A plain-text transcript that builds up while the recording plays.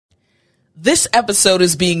This episode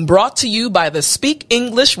is being brought to you by the Speak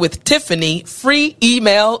English with Tiffany free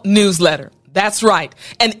email newsletter. That's right,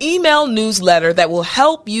 an email newsletter that will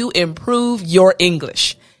help you improve your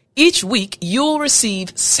English. Each week, you'll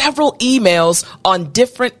receive several emails on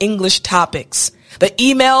different English topics. The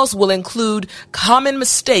emails will include common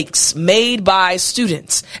mistakes made by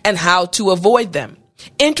students and how to avoid them,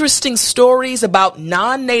 interesting stories about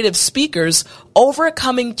non-native speakers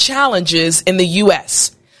overcoming challenges in the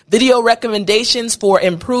U.S., video recommendations for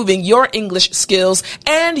improving your English skills,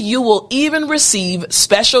 and you will even receive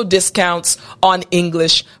special discounts on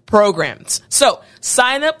English programs. So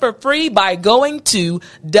sign up for free by going to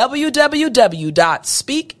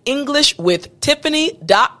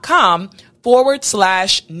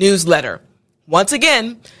www.speakenglishwithtiffany.com/newsletter. Once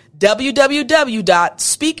again,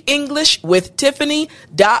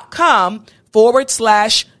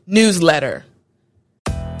 www.speakenglishwithtiffany.com/newsletter.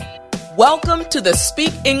 Welcome to the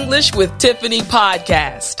Speak English with Tiffany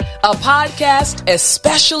podcast, a podcast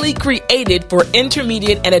especially created for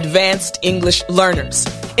intermediate and advanced English learners.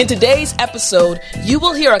 In today's episode, you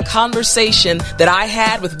will hear a conversation that I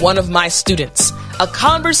had with one of my students, a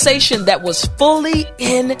conversation that was fully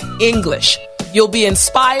in English. You'll be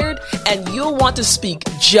inspired and you'll want to speak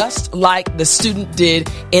just like the student did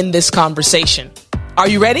in this conversation. Are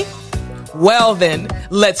you ready? Well then,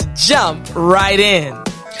 let's jump right in.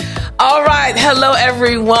 All right. Hello,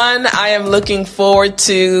 everyone. I am looking forward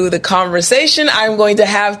to the conversation I'm going to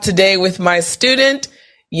have today with my student,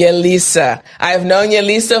 Yelisa. I have known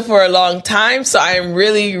Yelisa for a long time, so I am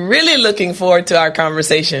really, really looking forward to our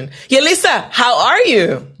conversation. Yelisa, how are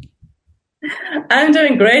you? I'm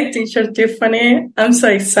doing great, Teacher Tiffany. I'm so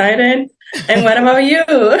excited. And what about you?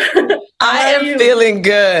 I am feeling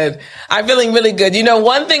good. I'm feeling really good. You know,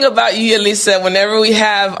 one thing about you, Yelisa, whenever we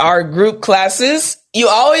have our group classes, you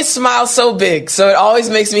always smile so big. So it always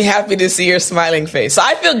makes me happy to see your smiling face. So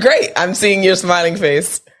I feel great. I'm seeing your smiling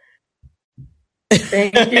face.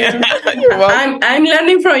 Thank you. You're welcome. I'm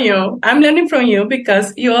learning from you. I'm learning from you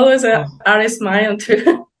because you always are a smile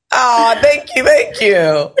too. Oh, thank you. Thank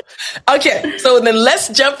you. Okay. So then let's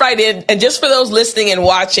jump right in. And just for those listening and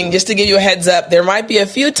watching, just to give you a heads up, there might be a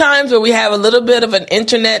few times where we have a little bit of an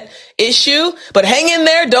internet issue, but hang in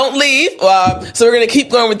there. Don't leave. So we're going to keep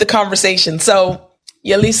going with the conversation. So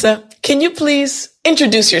Yelisa, can you please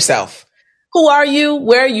introduce yourself? Who are you?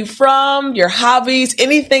 Where are you from? Your hobbies?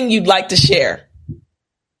 Anything you'd like to share?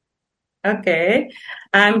 Okay.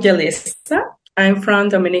 I'm Yelisa. I'm from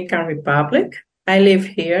Dominican Republic. I live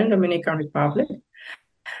here in Dominican Republic.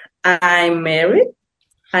 I'm married.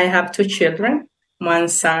 I have 2 children. One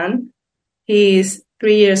son, he is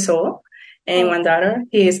 3 years old, and one daughter,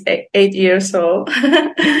 he is 8 years old.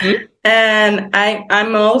 Mm-hmm. And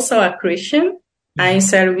I'm also a Christian.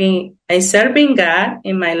 Mm-hmm. I'm serving God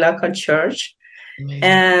in my local church. Mm-hmm.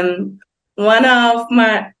 And one of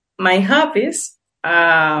my hobbies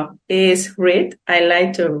is read. I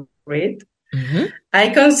like to read. Mm-hmm. I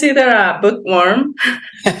consider a bookworm.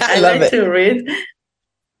 I like to read.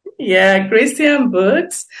 Yeah, Christian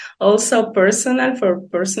books, also personal for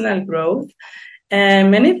personal growth.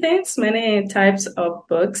 And many things, many types of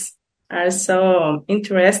books are so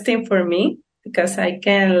interesting for me because I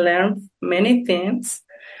can learn many things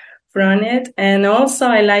from it. And also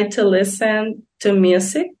I like to listen to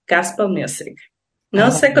music, gospel music.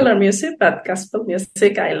 Not secular music, but gospel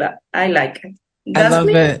music. I like it. I love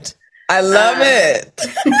it. I love it.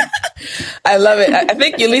 I love it. I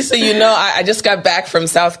think, Yelisa, you know, I just got back from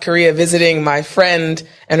South Korea visiting my friend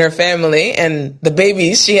and her family and the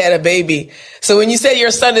babies. She had a baby. So when you said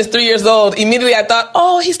your son is 3 years old, immediately I thought,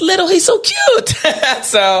 oh, he's little. He's so cute.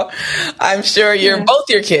 So I'm sure both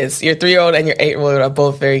your kids, your 3-year-old and your 8-year-old are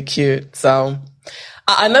both very cute. So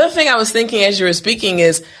another thing I was thinking as you were speaking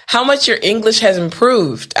is how much your English has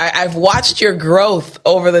improved. I've watched your growth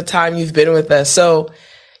over the time you've been with us. So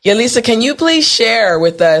Yelisa, can you please share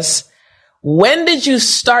with us, when did you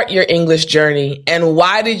start your English journey and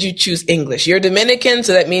why did you choose English? You're Dominican,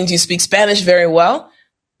 so that means you speak Spanish very well.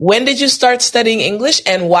 When did you start studying English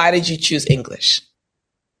and why did you choose English?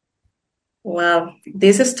 Well,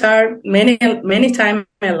 this started many times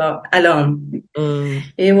alone.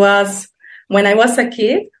 It was when I was a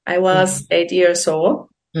kid. I was 8 years old.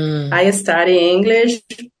 I studied English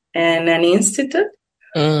in an institute.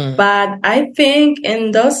 But I think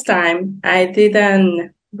in those times, I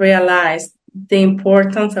didn't realize the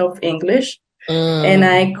importance of English. And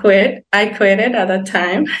I quit it at that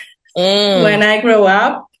time. When I grew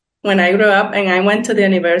up and I went to the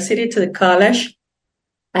university, to the college,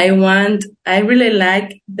 I really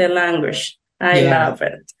like the language. I love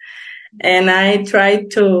it. And I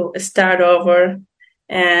tried to start over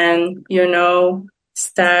and,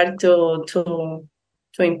 start to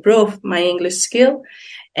improve my English skill.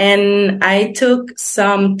 And I took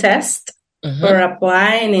some tests for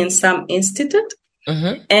applying in some institute.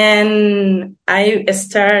 And I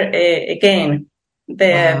start again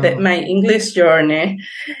my English journey.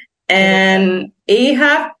 And it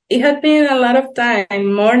had been a lot of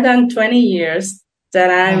time, more than 20 years that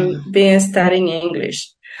I'm been studying English.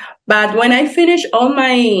 But when I finished all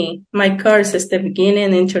my courses, the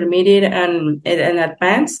beginning, intermediate, and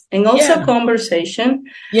advanced, and also conversation,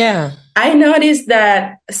 I noticed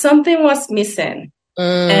that something was missing.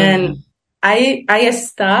 And I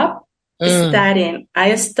stopped studying.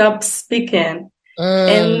 I stopped speaking.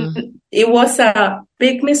 And it was a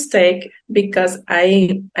big mistake because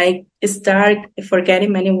I started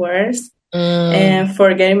forgetting many words and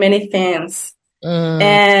forgetting many things.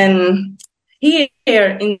 And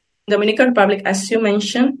here in Dominican Republic, as you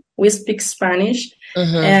mentioned, we speak Spanish,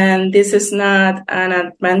 and this is not an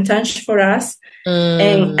advantage for us.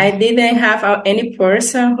 And I didn't have any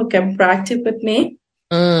person who can practice with me.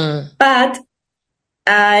 But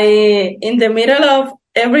in the middle of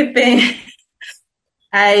everything,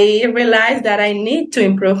 I realized that I need to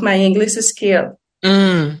improve my English skill.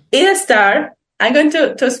 It started. I'm going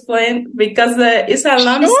to explain because it's a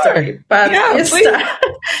long story. But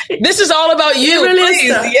this is all about you. Please.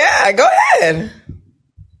 Yeah, go ahead.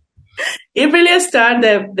 It really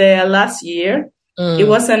started the last year. It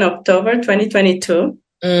was in October 2022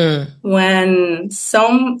 when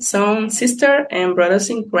some sister and brothers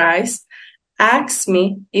in Christ asked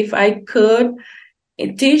me if I could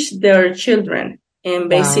teach their children in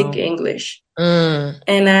basic English.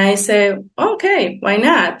 And I said, okay, why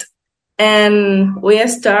not? And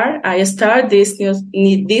I start this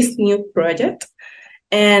new project,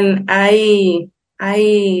 and I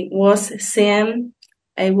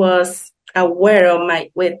was aware of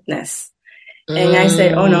my weakness, and I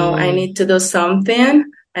said, oh no, I need to do something.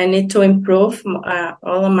 I need to improve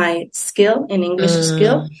all of my skill in English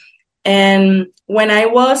skill. And when I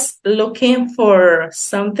was looking for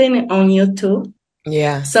something on YouTube,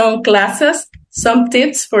 some classes, some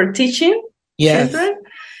tips for teaching children,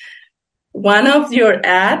 one of your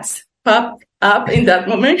ads popped up in that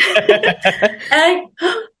moment. And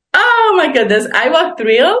oh my goodness, I was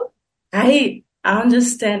thrilled. I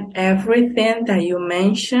understand everything that you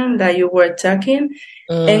mentioned, that you were talking,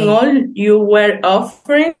 and all you were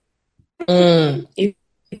offering. If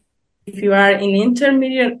you are in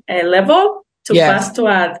intermediate level to pass to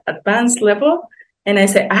an advanced level. And I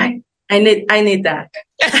said, I need that.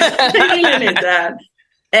 I really need that.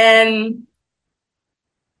 And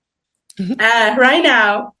right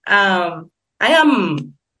now, I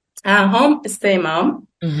am a homestay mom,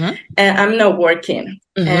 and I'm not working.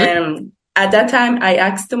 And at that time, I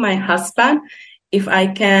asked to my husband if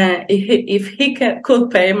he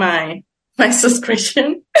could pay my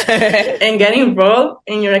subscription and get involved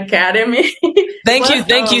in your academy. Thank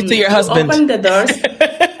you to your husband. Open the doors.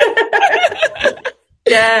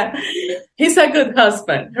 Yeah, he's a good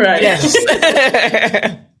husband, right? Yes.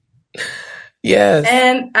 Yes.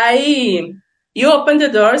 And you opened the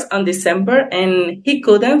doors on December, and he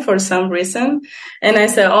couldn't for some reason. And I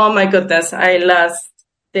said, oh my goodness, I lost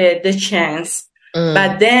the chance.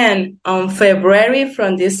 But then on February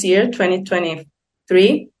from this year,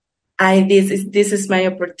 2023, this is my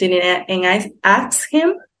opportunity, and I asked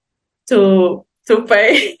him to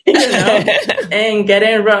pay, and get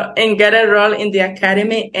enrolled in the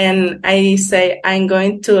academy. And I say, I'm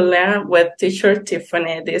going to learn with teacher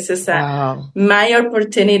Tiffany. This is my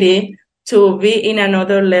opportunity to be in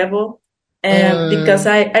another level, because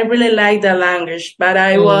I really like the language, but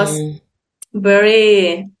I was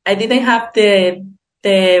I didn't have the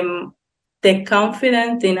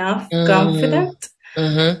confidence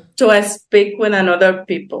to speak with another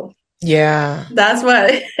people. Yeah. That's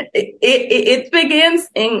why it begins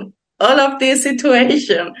in all of this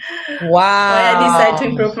situation. Wow. Why I decided to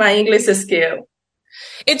improve my English skill.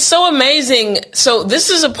 It's so amazing. So this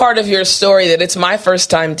is a part of your story that it's my first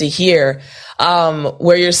time to hear,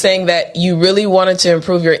 where you're saying that you really wanted to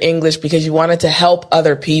improve your English because you wanted to help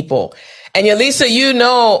other people. And Yelisa,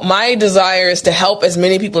 my desire is to help as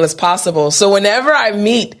many people as possible. So whenever I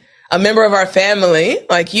meet a member of our family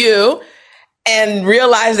like you, and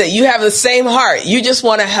realize that you have the same heart. You just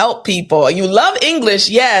want to help people. You love English,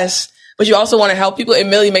 yes, but you also want to help people. It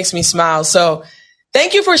really makes me smile. So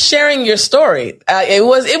thank you for sharing your story. It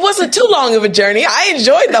wasn't too long of a journey. I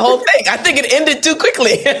enjoyed the whole thing. I think it ended too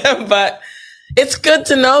quickly, but it's good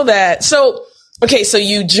to know that. So Okay, so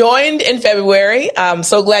you joined in February. I'm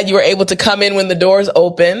so glad you were able to come in when the doors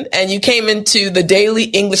opened, and you came into the daily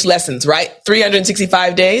English lessons, right?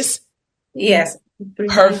 365 days? Yes,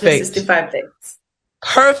 Perfect. 365 days.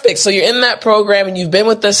 Perfect. So you're in that program and you've been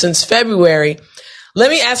with us since February. Let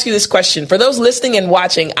me ask you this question. For those listening and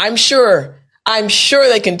watching, I'm sure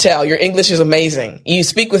they can tell your English is amazing. You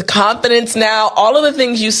speak with confidence now. All of the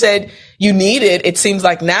things you said you needed, it seems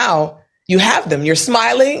like now you have them. You're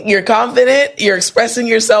smiling, you're confident, you're expressing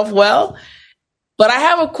yourself well. But I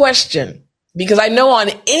have a question, because I know on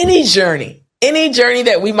any journey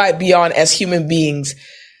that we might be on as human beings,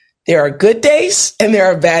 there are good days and there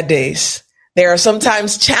are bad days. There are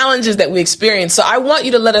sometimes challenges that we experience. So I want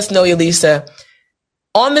you to let us know, Yelisa,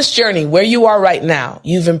 on this journey where you are right now.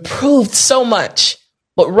 You've improved so much.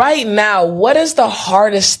 But right now, what is the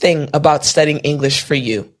hardest thing about studying English for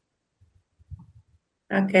you?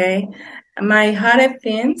 Okay. My hardest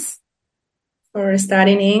things for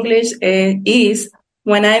studying English is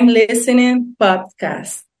when I'm listening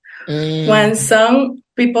podcasts. When some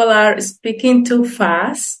people are speaking too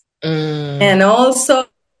fast. And also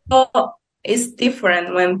it's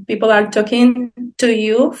different when people are talking to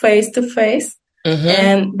you face to face.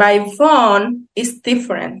 And by phone, it's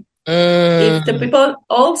different. If the people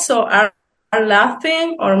also are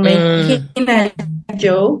laughing or making a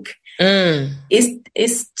joke, it's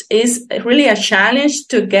really a challenge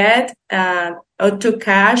to get or to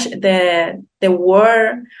catch the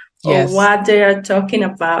word or what they are talking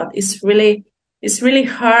about. It's really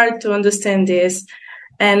hard to understand this.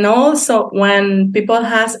 And also when people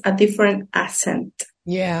has a different accent.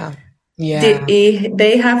 They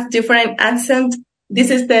have different accent.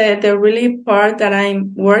 This is the really part that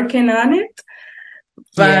I'm working on it.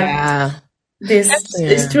 But this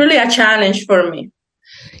is truly a challenge for me.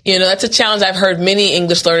 You know, that's a challenge. I've heard many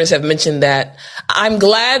English learners have mentioned that. I'm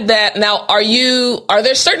glad that now, are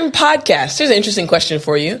there certain podcasts? Here's an interesting question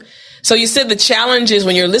for you. So you said the challenge is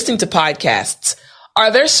when you're listening to podcasts. Are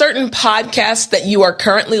there certain podcasts that you are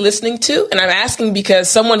currently listening to? And I'm asking because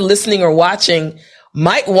someone listening or watching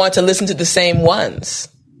might want to listen to the same ones.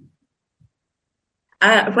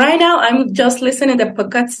 Right now, I'm just listening to the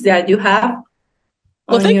podcasts that you have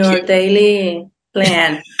on your daily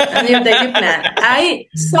plan. I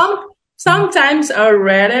sometimes, or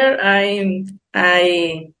rather,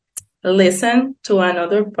 I listen to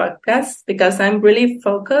another podcast because I'm really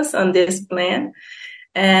focused on this plan,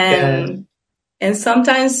 and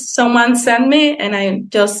sometimes someone send me and I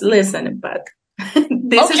just listen. But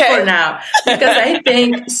this is for now because I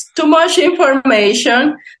think too much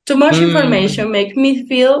information make me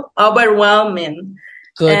feel overwhelming.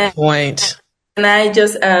 Good point. And I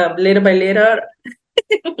just little by little.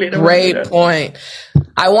 Great point.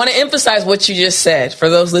 I want to emphasize what you just said for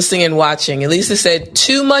those listening and watching. Yelisa said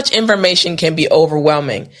too much information can be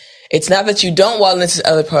overwhelming. It's not that you don't want to listen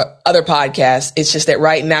to other podcasts. It's just that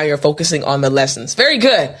right now you're focusing on the lessons. Very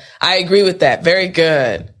good. I agree with that. Very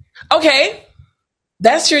good. Okay.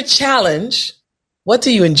 That's your challenge. What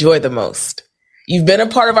do you enjoy the most? You've been a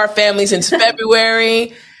part of our family since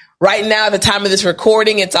February. Right now, at the time of this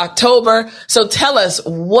recording, it's October. So tell us,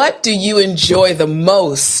 what do you enjoy the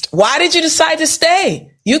most? Why did you decide to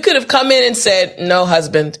stay? You could have come in and said, no,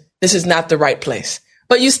 husband, this is not the right place.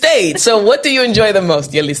 But you stayed. So what do you enjoy the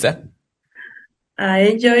most, Yelisa? I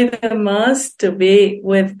enjoy the most to be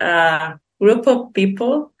with a group of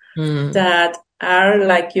people that are,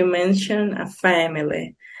 like you mentioned, a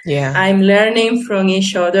family. Yeah. I'm learning from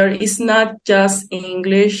each other. It's not just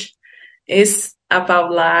English. It's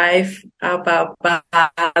about life, about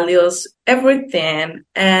values, everything.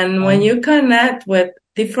 And when you connect with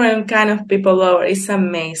different kind of people, it's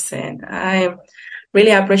amazing. I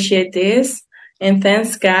really appreciate this. And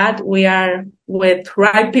thanks God, we are with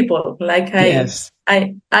right people. Like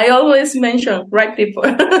I always mention right people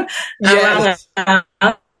around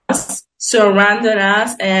us, surrounding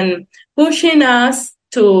us and pushing us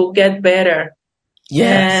to get better.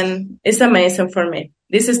 Yes. And it's amazing for me.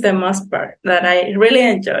 This is the most part that I really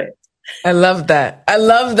enjoy. I love that. I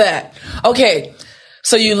love that. Okay.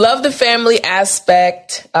 So you love the family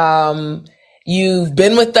aspect. You've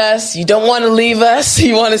been with us. You don't want to leave us.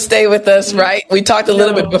 You want to stay with us, right? We talked a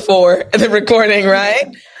little bit before the recording,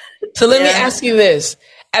 right? So let me ask you this.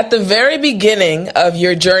 At the very beginning of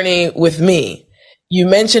your journey with me, you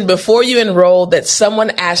mentioned before you enrolled that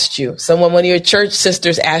one of your church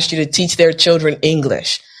sisters asked you to teach their children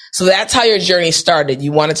English. So that's how your journey started.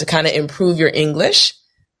 You wanted to kind of improve your English.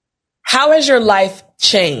 How has your life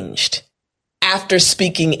changed after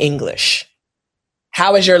speaking English?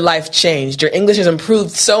 How has your life changed? Your English has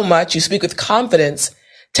improved so much. You speak with confidence.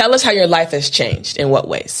 Tell us how your life has changed. In what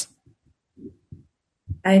ways?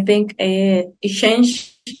 I think it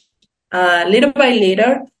changed little by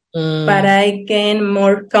little, but I gain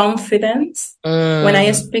more confidence when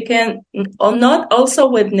I speak, not also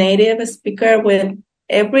with native speaker, with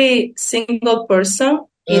every single person.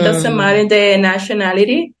 It doesn't matter the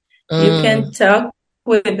nationality. You can talk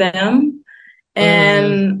with them,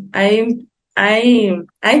 and I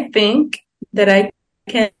think that I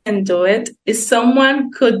can do it. If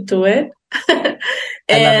someone could do it,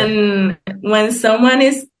 and when someone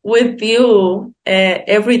is with you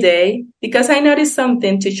every day, because I noticed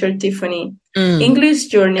something, Teacher Tiffany, English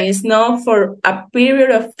journey is not for a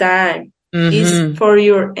period of time. It's for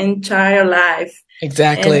your entire life.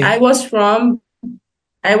 Exactly. And I was wrong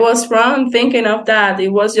thinking of that. It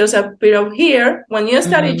was just a period here. When you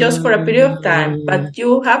study just for a period of time, but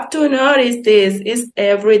you have to notice this is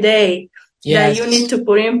every day that you need to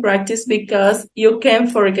put in practice because you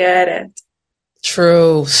can't forget it.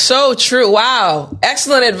 True. So true. Wow.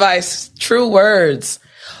 Excellent advice. True words.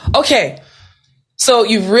 Okay. So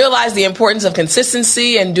you've realized the importance of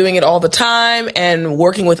consistency and doing it all the time and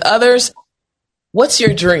working with others. What's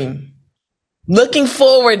your dream? Looking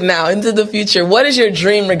forward now into the future, what is your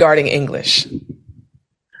dream regarding English?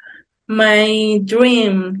 My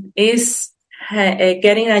dream is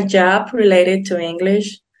getting a job related to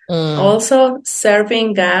English. Also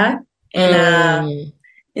serving God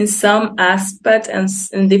in some aspect and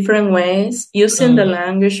in different ways, using the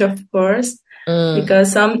language, of course,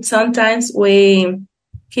 because sometimes we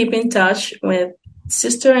keep in touch with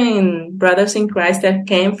sisters and brothers in Christ that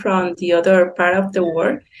came from the other part of the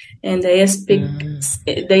world, and they speak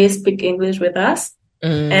English with us.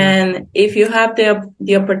 And if you have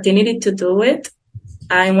the opportunity to do it,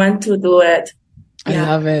 I want to do it. Yeah. I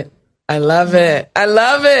love it. I love it. I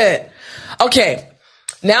love it. Okay.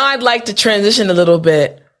 Now I'd like to transition a little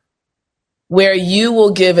bit where you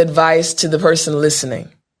will give advice to the person listening.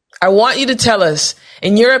 I want you to tell us,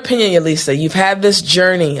 in your opinion, Yelisa, you've had this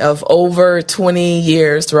journey of over 20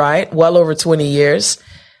 years, right? Well over 20 years.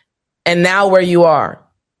 And now where you are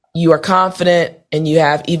confident and you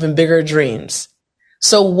have even bigger dreams.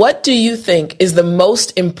 So what do you think is the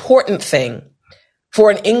most important thing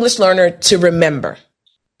for an English learner to remember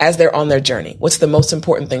as they're on their journey? What's the most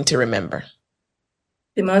important thing to remember?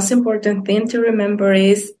 The most important thing to remember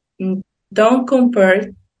is don't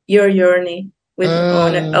compare your journey with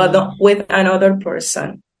another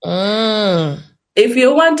person. If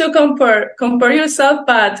you want to compare yourself,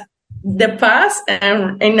 but the past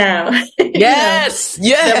and now. Yes,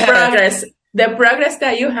 the progress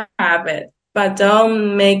that you have it, but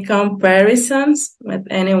don't make comparisons with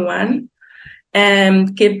anyone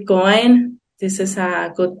and keep going. This is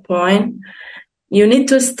a good point. You need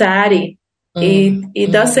to study.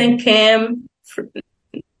 It doesn't come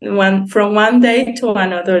from one day to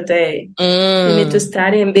another day. You need to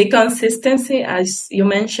study and be consistency, as you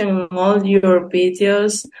mentioned in all your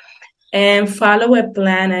videos, and follow a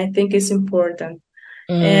plan. I think is important.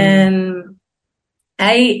 And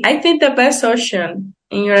I think the best option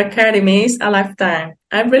in your academy is a lifetime.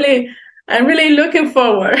 I'm really looking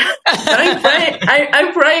forward.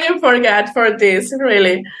 I'm praying for God for this,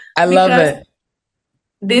 really. I love it.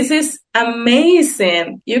 This is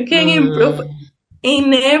amazing. You can improve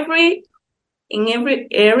in every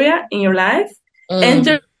area in your life. And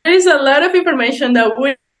there is a lot of information that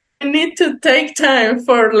we need to take time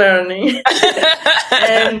for learning.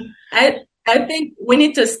 And I think we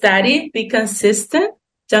need to study, be consistent,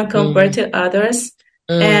 don't compare to others,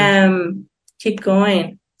 and keep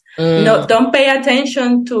going. No, don't pay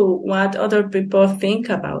attention to what other people think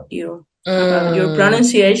about you, about your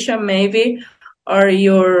pronunciation maybe, or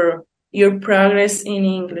your progress in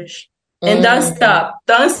English. And don't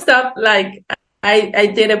stop like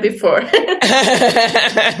I did it before.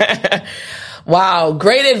 Wow,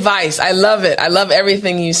 great advice. I love it. I love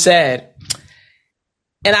everything you said.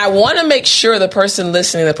 And I want to make sure the person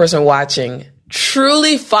listening, the person watching,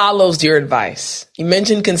 truly follows your advice. You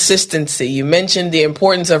mentioned consistency. You mentioned the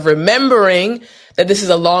importance of remembering that this is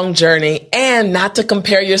a long journey and not to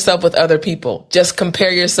compare yourself with other people. Just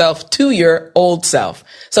compare yourself to your old self.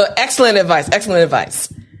 So excellent advice. Excellent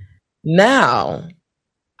advice. Now,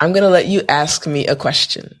 I'm going to let you ask me a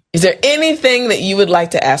question. Is there anything that you would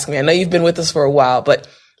like to ask me? I know you've been with us for a while, but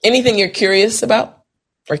anything you're curious about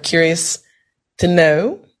or curious to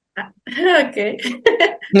know? Okay.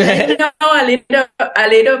 I know a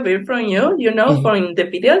little bit from you, from the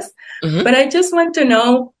videos, but I just want to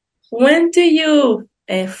know, when do you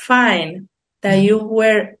find that you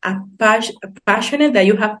were passionate, that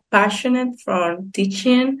you have passionate from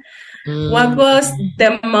teaching? What was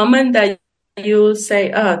the moment that you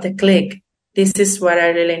say, oh, the click, this is what I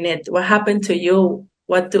really need? What happened to you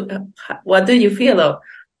what do you feel? Of?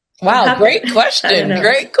 Wow, great question.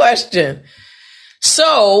 Great question.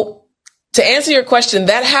 So to answer your question,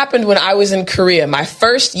 that happened when I was in Korea, my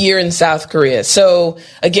first year in South Korea. So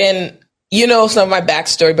again, you know some of my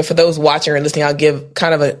backstory, but for those watching or listening, I'll give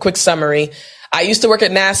kind of a quick summary. I used to work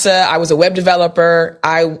at NASA. I was a web developer.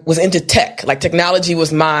 I was into tech, like technology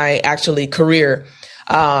was my actually career.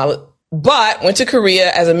 But went to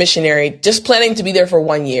Korea as a missionary, just planning to be there for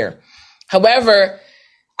 1 year. However,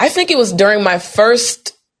 I think it was during my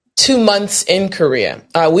first 2 months in Korea.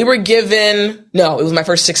 It was my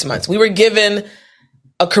first 6 months. We were given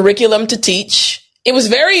a curriculum to teach. It was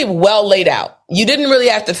very well laid out. You didn't really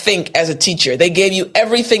have to think as a teacher. They gave you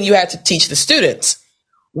everything you had to teach the students.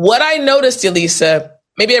 What I noticed, Yelisa,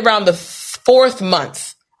 maybe around the 4th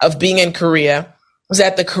month of being in Korea, was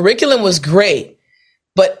that the curriculum was great,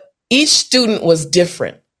 but each student was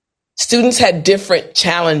different. Students had different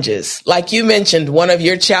challenges. Like you mentioned, one of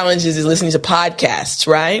your challenges is listening to podcasts,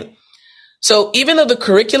 right? So even though the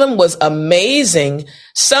curriculum was amazing,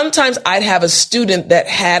 sometimes I'd have a student that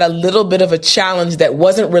had a little bit of a challenge that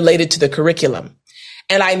wasn't related to the curriculum.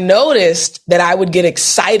 And I noticed that I would get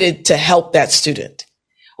excited to help that student.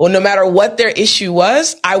 Well, no matter what their issue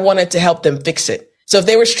was, I wanted to help them fix it. So if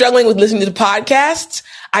they were struggling with listening to the podcasts,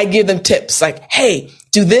 I give them tips like, hey,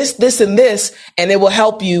 do this, this, and this, and it will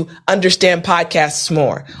help you understand podcasts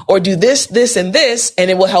more. Or do this, this, and this, and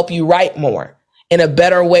it will help you write more in a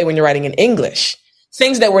better way when you're writing in English.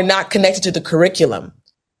 Things that were not connected to the curriculum.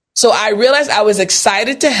 So I realized I was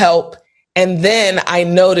excited to help. And then I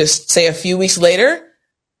noticed, say a few weeks later,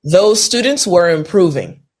 those students were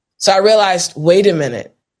improving. So I realized, wait a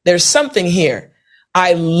minute, there's something here.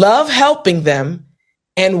 I love helping them.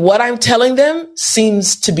 And what I'm telling them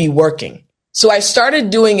seems to be working. So I started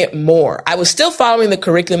doing it more. I was still following the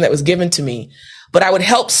curriculum that was given to me, but I would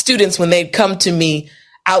help students when they'd come to me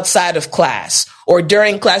outside of class or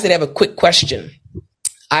during class, they'd have a quick question.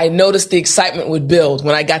 I noticed the excitement would build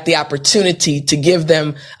when I got the opportunity to give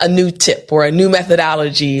them a new tip or a new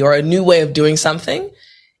methodology or a new way of doing something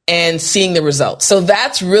and seeing the results. So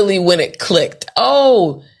that's really when it clicked.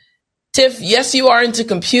 Oh, Tiff, yes, you are into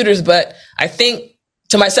computers, but I think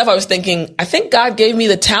to myself, I was thinking, I think God gave me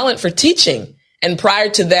the talent for teaching. And prior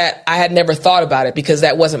to that, I had never thought about it because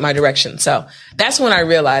that wasn't my direction. So that's when I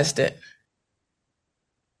realized it.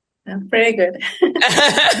 Pretty good.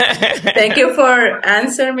 Thank you for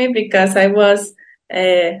answering me because I was,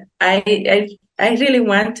 I really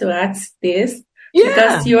want to ask this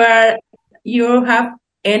because you have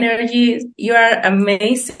energy. You are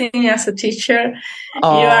amazing as a teacher.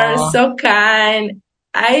 Aww. You are so kind.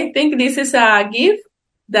 I think this is a gift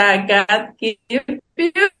that God gave you.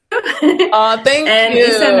 Oh, thank you. And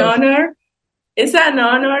it's an honor. It's an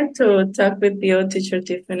honor to talk with you, Teacher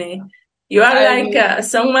Tiffany. You are like,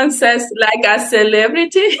 someone says, like a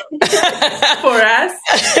celebrity for us.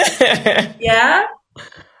 Yeah.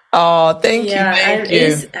 Oh, thank you. Thank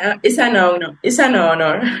you. It's an honor. It's an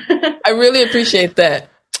honor. I really appreciate that.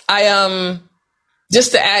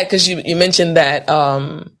 Just to add, because you mentioned that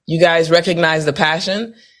you guys recognize the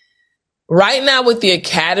passion. Right now with the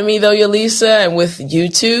Academy, though, Yelisa, and with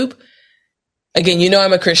YouTube, again, you know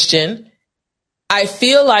I'm a Christian. I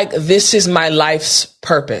feel like this is my life's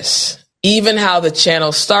purpose. Even how the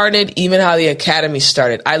channel started, even how the Academy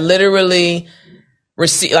started. I literally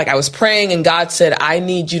received, like I was praying and God said, I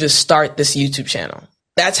need you to start this YouTube channel.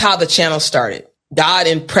 That's how the channel started. God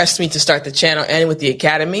impressed me to start the channel and with the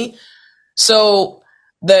Academy. So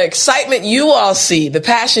the excitement you all see, the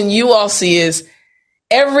passion you all see is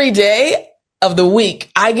every day of the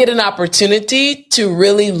week, I get an opportunity to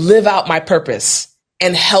really live out my purpose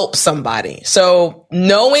and help somebody. So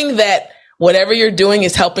knowing that whatever you're doing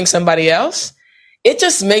is helping somebody else, it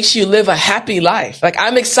just makes you live a happy life. Like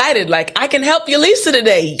I'm excited, like I can help Yelisa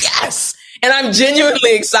today. Yes. And I'm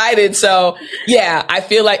genuinely excited. So yeah, I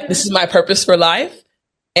feel like this is my purpose for life.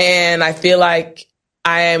 And I feel like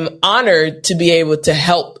I am honored to be able to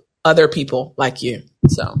help other people like you.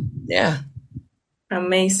 So yeah.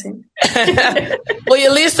 Amazing. Well,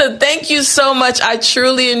 Yelisa, thank you so much. I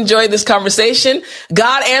truly enjoyed this conversation.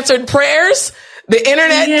 God answered prayers. The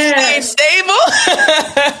internet stayed stable.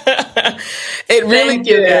 It really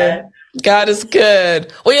did. God is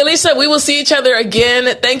good. Well, Yelisa, we will see each other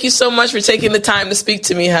again. Thank you so much for taking the time to speak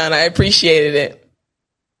to me, hon. I appreciated it.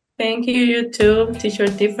 Thank you, you too, Teacher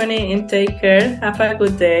Tiffany, and take care. Have a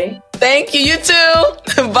good day. Thank you, you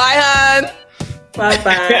too. Bye, hon.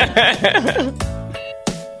 Bye-bye.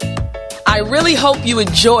 I really hope you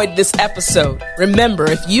enjoyed this episode. Remember,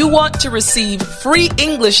 if you want to receive free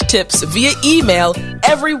English tips via email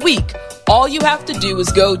every week, all you have to do is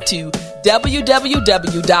go to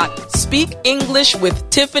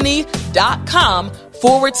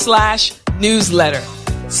www.speakenglishwithtiffany.com/newsletter.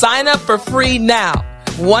 Sign up for free now.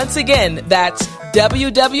 Once again, that's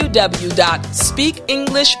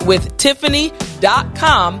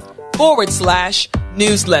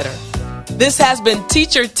www.speakenglishwithtiffany.com/newsletter. This has been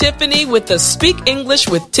Teacher Tiffany with the Speak English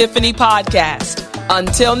with Tiffany podcast.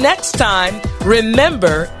 Until next time,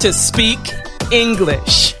 remember to speak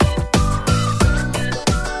English.